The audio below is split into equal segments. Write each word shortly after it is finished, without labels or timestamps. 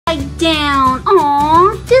down.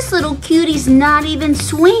 Aw, this little cutie's not even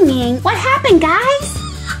swinging. What happened, guys?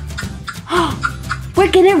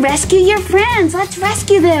 We're gonna rescue your friends. Let's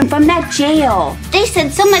rescue them from that jail. They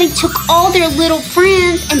said somebody took all their little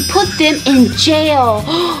friends and put them in jail.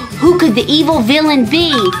 Who could the evil villain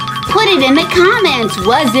be? Put it in the comments.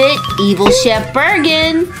 Was it Evil Chef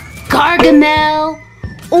Bergen, Gargamel,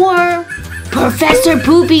 or Professor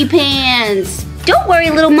Poopy Pants? Don't worry,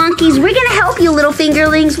 little monkeys. We're gonna help you, little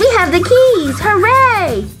fingerlings. We have the keys.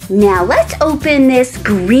 Hooray! Now let's open this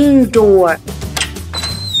green door.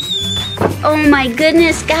 Oh my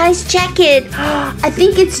goodness, guys, check it. I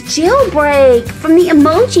think it's Jailbreak from the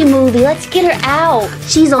Emoji movie. Let's get her out.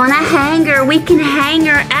 She's on a hanger. We can hang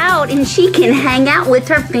her out and she can hang out with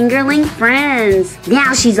her fingerling friends.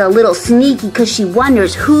 Now she's a little sneaky because she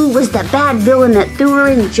wonders who was the bad villain that threw her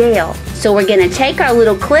in jail. So we're gonna take our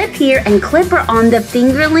little clip here and clip her on the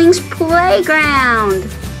fingerlings playground.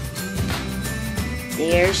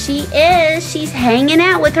 There she is. She's hanging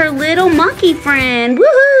out with her little monkey friend.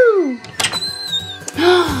 Woohoo!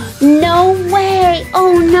 No way!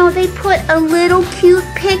 Oh no, they put a little cute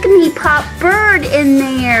Pikmi Pop bird in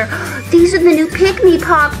there. These are the new Pikmi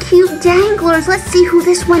Pop cute danglers. Let's see who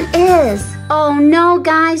this one is. Oh no,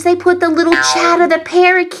 guys, they put the little Chatter the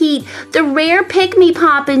parakeet, the rare Pikmi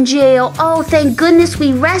Pop in jail. Oh, thank goodness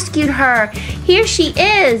we rescued her. Here she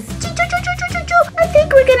is. I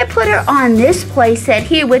think we're gonna put her on this playset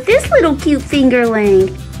here with this little cute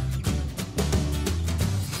fingerling.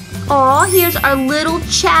 Oh, here's our little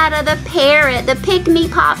Chatter the parrot, the Pikmi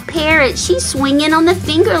Pop parrot. She's swinging on the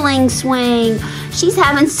fingerling swing. She's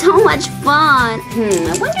having so much fun.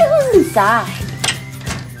 I wonder who's inside.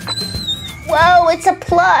 Whoa, it's a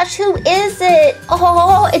plush. Who is it?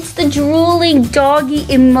 Oh, it's the drooling doggy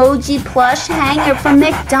emoji plush hanger from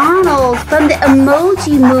McDonald's, from the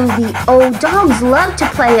Emoji movie. Oh, dogs love to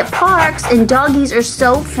play at parks, and doggies are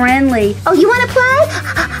so friendly. Oh, you want to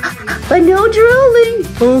play? But no drooling.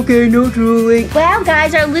 Okay, no drooling. Wow,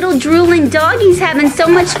 guys, our little drooling doggy's having so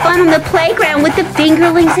much fun on the playground with the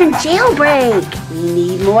fingerlings and Jailbreak. We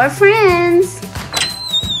need more friends.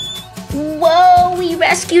 Whoa, we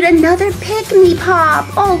rescued another Pikmi Pop.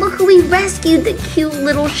 Oh, look who we rescued, the cute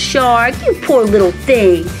little shark. You poor little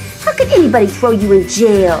thing. How could anybody throw you in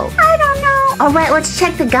jail? I don't know. All right, let's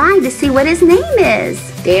check the guide to see what his name is.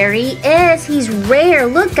 There he is. He's rare.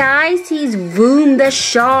 Look, guys, he's Voom the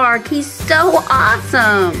shark. He's so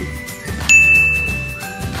awesome.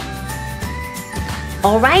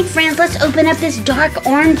 All right, friends, let's open up this dark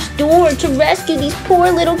orange door to rescue these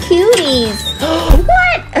poor little cuties.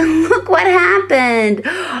 What? Look what happened.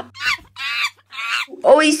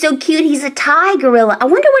 Oh, he's so cute. He's a Thai gorilla. I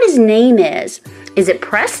wonder what his name is. Is it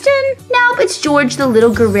Preston? Nope, it's George the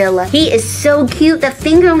little gorilla. He is so cute. The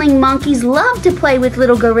fingerling monkeys love to play with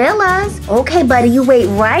little gorillas. Okay, buddy, you wait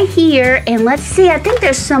right here and let's see. I think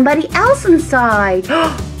there's somebody else inside.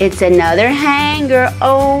 It's another hanger.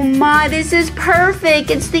 Oh my, this is perfect.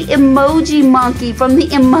 It's the emoji monkey from the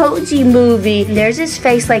Emoji movie. There's his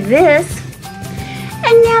face like this.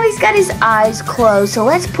 And now he's got his eyes closed. So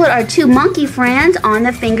let's put our two monkey friends on the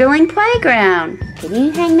fingerling playground. Can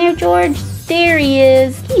you hang there, George? There he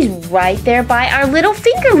is. He's right there by our little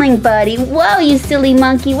fingerling buddy. Whoa, you silly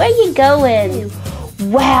monkey. Where you going?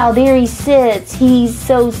 Wow, there he sits. He's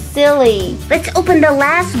so silly. Let's open the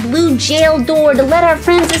last blue jail door to let our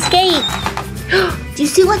friends escape. Do you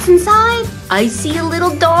see what's inside? I see a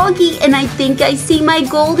little doggy, and I think I see my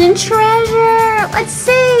golden treasure. Let's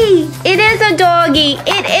see. It is a doggy.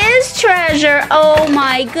 It is treasure. Oh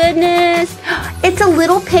my goodness. It's a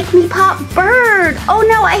little Pikmi Pop bird. Oh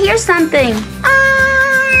no, I hear something.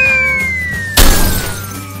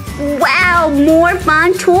 Wow, more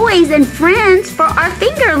fun toys and friends for our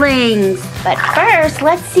fingerlings. But first,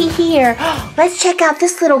 let's see here. Let's check out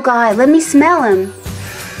this little guy. Let me smell him.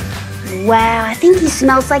 Wow, I think he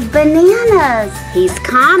smells like bananas. He's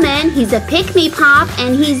common, he's a Pikmi Pop,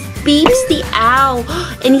 and he's Beeps the owl,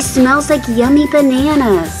 and he smells like yummy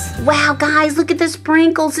bananas. Wow, guys, look at the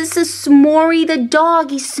sprinkles. This is S'morey the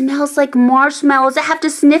dog. He smells like marshmallows. I have to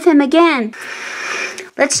sniff him again.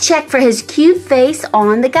 Let's check for his cute face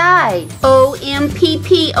on the guide.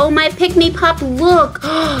 OMPP, oh my Pikmi Pop, look.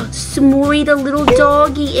 S'morey the little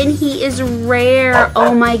doggy, and he is rare.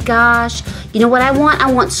 Oh my gosh. You know what I want?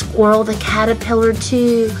 I want Squirrel the caterpillar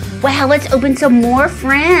too. Wow, let's open some more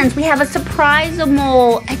friends. We have a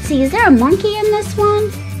surprise-a-mole. Let's see, is there a monkey in this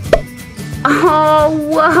one? Oh Oh,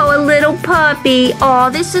 whoa, a little puppy. Oh,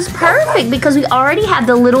 this is perfect because we already have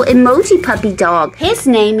the little emoji puppy dog. His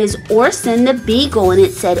name is Orson the Beagle, and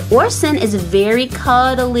it said Orson is very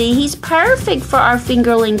cuddly. He's perfect for our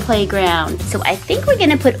fingerling playground. So I think we're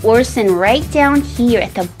gonna put Orson right down here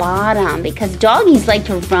at the bottom because doggies like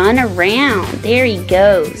to run around. There he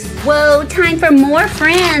goes. Whoa, time for more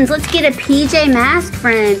friends. Let's get a PJ Masks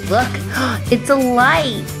friend. Look, it's a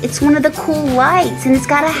light. It's one of the cool lights, and it's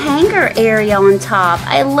got a hanger area on top.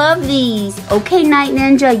 I love these. Okay, Night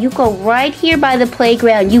Ninja, you go right here by the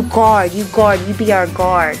playground. You guard, you be our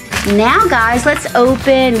guard. Now, guys, let's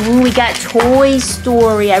open. Ooh, we got Toy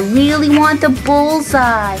Story. I really want the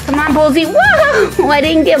Bullseye. Come on, Bullseye. Whoa, I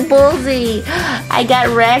didn't get Bullseye. I got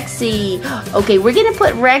Rexy. Okay, we're going to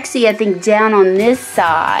put Rexy, I think, down on this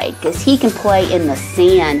side because he can play in the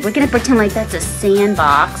sand. We're going to pretend like that's a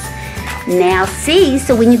sandbox. Now see,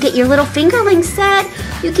 so when you get your little fingerling set,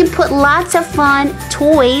 you can put lots of fun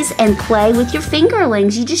toys and play with your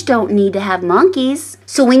fingerlings. You just don't need to have monkeys.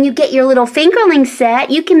 So when you get your little fingerling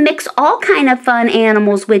set, you can mix all kind of fun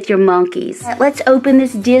animals with your monkeys. Let's open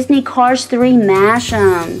this Disney Cars 3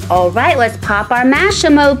 Mashem. All right, let's pop our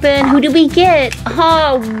Mashem open. Who do we get?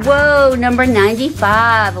 Oh, whoa, number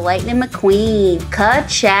 95, Lightning McQueen.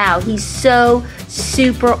 Ka-chow. He's so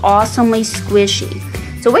super awesomely squishy.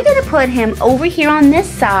 So we're going to put him over here on this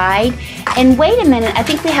side. And wait a minute, I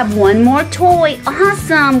think we have one more toy.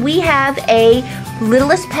 Awesome, we have a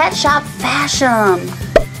Littlest Pet Shop Fashion.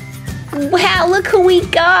 Wow, look who we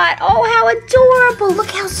got. Oh, how adorable.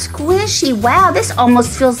 Look how squishy. Wow, this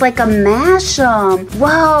almost feels like a Mashem.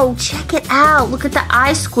 Whoa, check it out. Look at the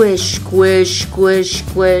eye squish. Squish, squish,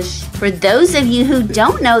 squish. For those of you who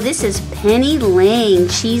don't know, this is Penny Ling.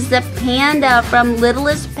 She's the panda from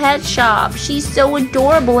Littlest Pet Shop. She's so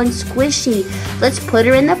adorable and squishy. Let's put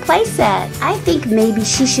her in the playset. I think maybe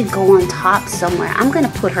she should go on top somewhere. I'm going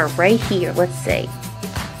to put her right here. Let's see.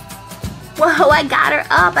 Whoa, I got her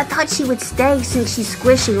up. I thought she would stay since she's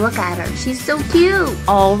squishy. Look at her. She's so cute.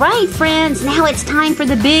 All right, friends. Now it's time for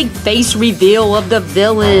the big face reveal of the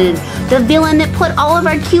villain. The villain that put all of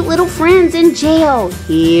our cute little friends in jail.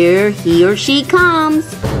 Here he or she comes.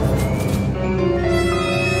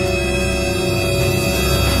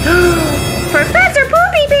 Professor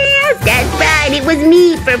Poopy Pants! That's right, it was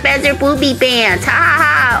me, Professor Poopy Pants. Ha ha ha.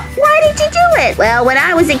 Why did you do it? Well, when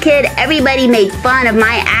I was a kid, everybody made fun of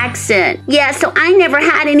my accent. Yeah, so I never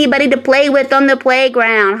had anybody to play with on the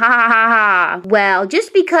playground. Ha ha ha ha. Well,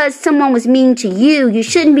 just because someone was mean to you, you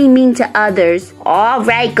shouldn't be mean to others. All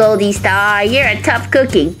right, Goldie Star, you're a tough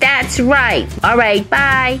cookie. That's right. All right,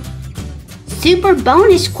 bye. Super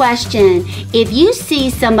bonus question. If you see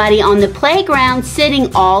somebody on the playground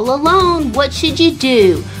sitting all alone, what should you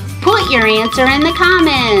do? Put your answer in the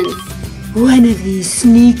comments. One of these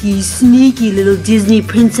sneaky little Disney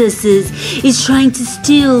princesses is trying to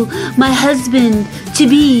steal my husband to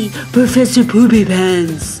be Professor Poopy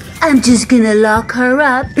Pants. I'm just gonna lock her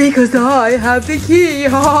up because I have the key.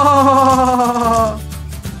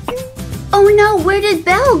 Oh no, where did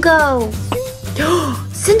Belle go?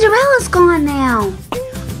 Cinderella's gone now.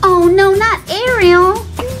 Oh no, not Ariel.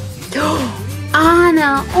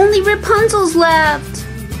 Anna, only Rapunzel's left.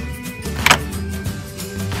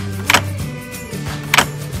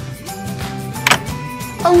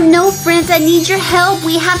 Oh no, friends, I need your help.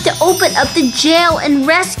 We have to open up the jail and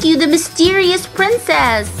rescue the mysterious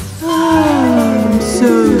princess. Oh, I'm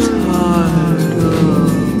so tired.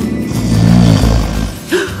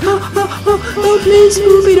 Oh, please,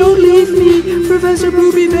 Poopy, don't leave me. Professor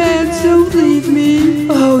Poopy Pants, don't leave me.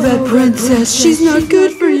 Oh, that princess, she's not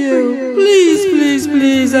good for you. Please, please,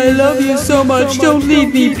 please, I love you so much. Don't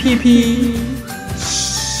leave me, Pee-Pee.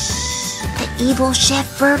 The evil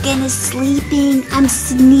Chef Bergen is sleeping. I'm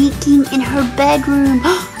sneaking in her bedroom.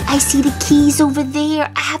 I see the keys over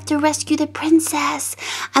there. I have to rescue the princess.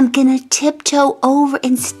 I'm gonna tiptoe over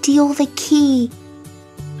and steal the key.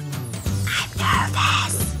 I'm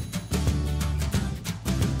nervous.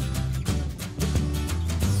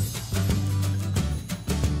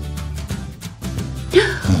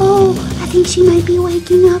 Oh, I think she might be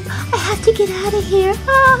waking up. I have to get out of here.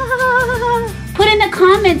 Put in the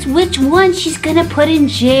comments which one she's gonna put in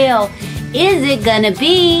jail. Is it gonna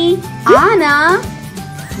be Anna,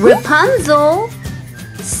 Rapunzel,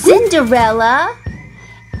 Cinderella,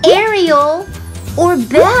 Ariel, or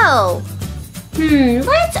Belle?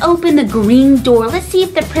 Let's open the green door. Let's see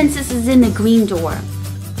if the princess is in the green door.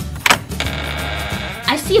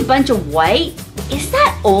 I see a bunch of white. Is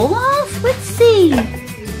that Olaf? Let's see.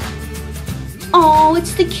 Oh,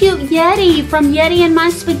 it's the cute Yeti from Yeti and My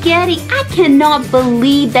Spaghetti. I cannot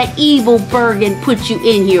believe that evil Bergen put you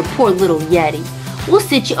in here, poor little Yeti. We'll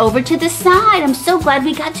sit you over to the side. I'm so glad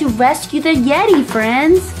we got to rescue the Yeti,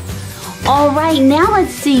 friends. All right, now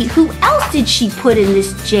let's see. Who else did she put in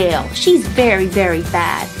this jail? She's very, very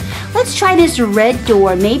bad. Let's try this red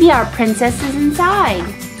door. Maybe our princess is inside.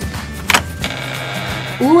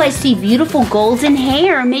 Ooh, I see beautiful golden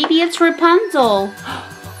hair. Maybe it's Rapunzel.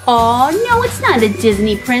 Oh, no, it's not a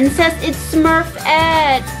Disney princess. It's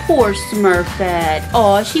Smurfette. Poor Smurfette.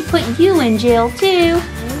 Oh, she put you in jail too.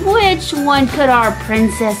 Which one could our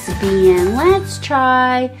princess be in? Let's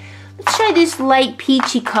try this light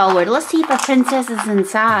peachy colored. Let's see if our princess is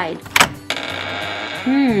inside.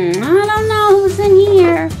 I don't know who's in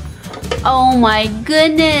here. Oh my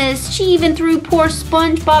goodness, she even threw poor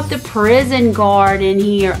SpongeBob the prison guard in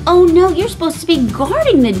here. Oh no, you're supposed to be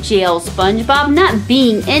guarding the jail, SpongeBob, not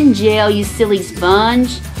being in jail, you silly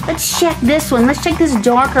sponge. Let's check this one. Let's check this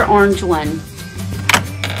darker orange one.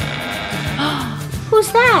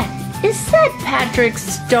 Who's that? Is that Patrick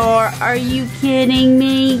Star? Are you kidding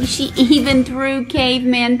me? She even threw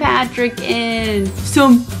Caveman Patrick in.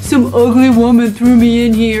 Some ugly woman threw me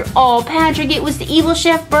in here. Oh, Patrick, it was the evil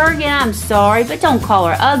Chef Bergen. I'm sorry, but don't call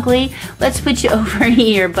her ugly. Let's put you over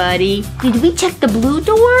here, buddy. Did we check the blue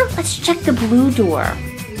door? Let's check the blue door.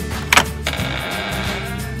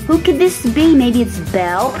 Who could this be? Maybe it's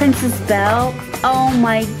Belle, Princess Belle. Oh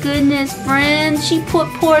my goodness, friends. She put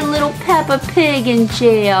poor little Peppa Pig in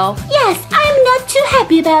jail. Yes, I'm not too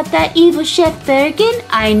happy about that evil Chef Bergen.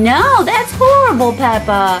 I know, that's horrible,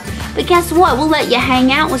 Peppa. But guess what? We'll let you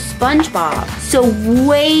hang out with SpongeBob. So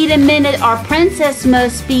wait a minute. Our princess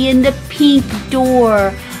must be in the pink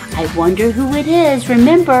door. I wonder who it is.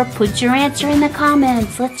 Remember, put your answer in the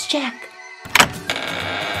comments. Let's check.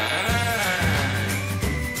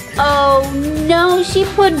 Oh no, she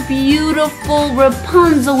put beautiful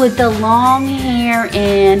Rapunzel with the long hair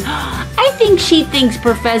in. I think she thinks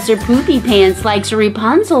Professor Poopy Pants likes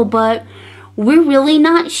Rapunzel, but we're really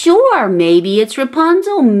not sure. Maybe it's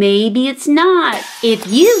Rapunzel, maybe it's not. If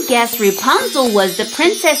you guess Rapunzel was the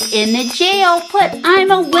princess in the jail, put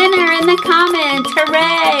I'm a winner in the comments.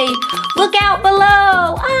 Hooray! Look out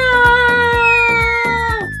below.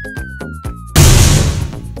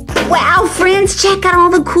 Wow, friends, check out all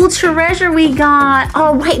the cool treasure we got.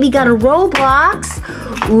 All right, we got a Roblox,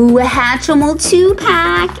 ooh, a Hatchimal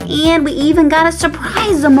 2-pack, and we even got a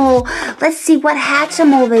Surprise-imal. Let's see what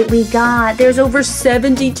Hatchimal that we got. There's over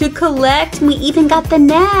 70 to collect, and we even got the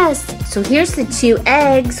nest. So here's the 2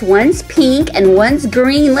 eggs. One's pink and one's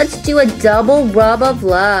green. Let's do a double rub of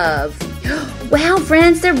love. Wow,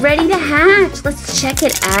 friends, they're ready to hatch. Let's check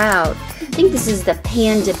it out. I think this is the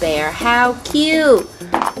panda bear. How cute.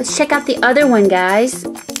 Let's check out the other one, guys.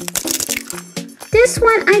 This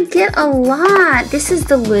one I get a lot. This is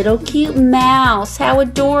the little cute mouse. How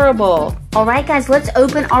adorable. All right, guys, let's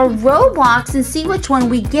open our Roblox and see which one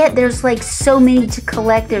we get. There's like so many to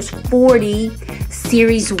collect. There's 40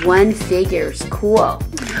 Series 1 figures. Cool.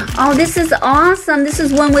 Oh, this is awesome. This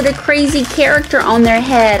is one with a crazy character on their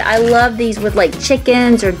head. I love these with like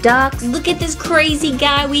chickens or ducks. Look at this crazy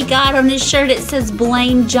guy we got on his shirt. It says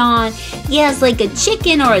Blame John. He has like a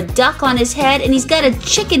chicken or a duck on his head, and he's got a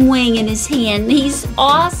chicken wing in his hand. He's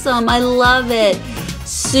awesome. I love it.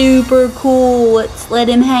 Super cool. Let's let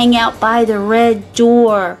him hang out by the red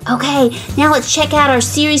door. Okay, now let's check out our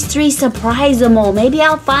Series 3 Surprise-imal. Maybe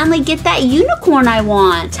I'll finally get that unicorn I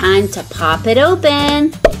want. Time to pop it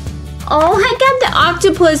open. Oh, I got the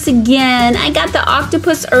octopus again. I got the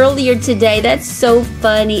octopus earlier today. That's so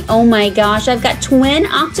funny. Oh my gosh, I've got twin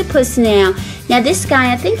octopus now. Now this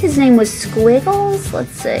guy, I think his name was Squiggles.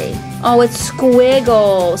 Let's see. Oh, it's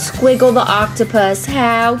Squiggle. Squiggle the octopus.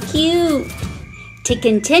 How cute. To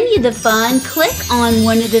continue the fun, click on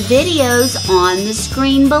one of the videos on the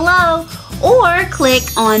screen below, or click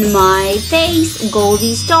on my face,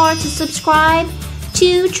 Goldie Star, to subscribe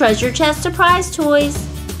to Treasure Chest Surprise Toys.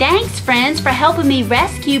 Thanks, friends, for helping me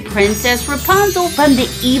rescue Princess Rapunzel from the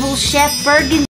evil Chef Bergen.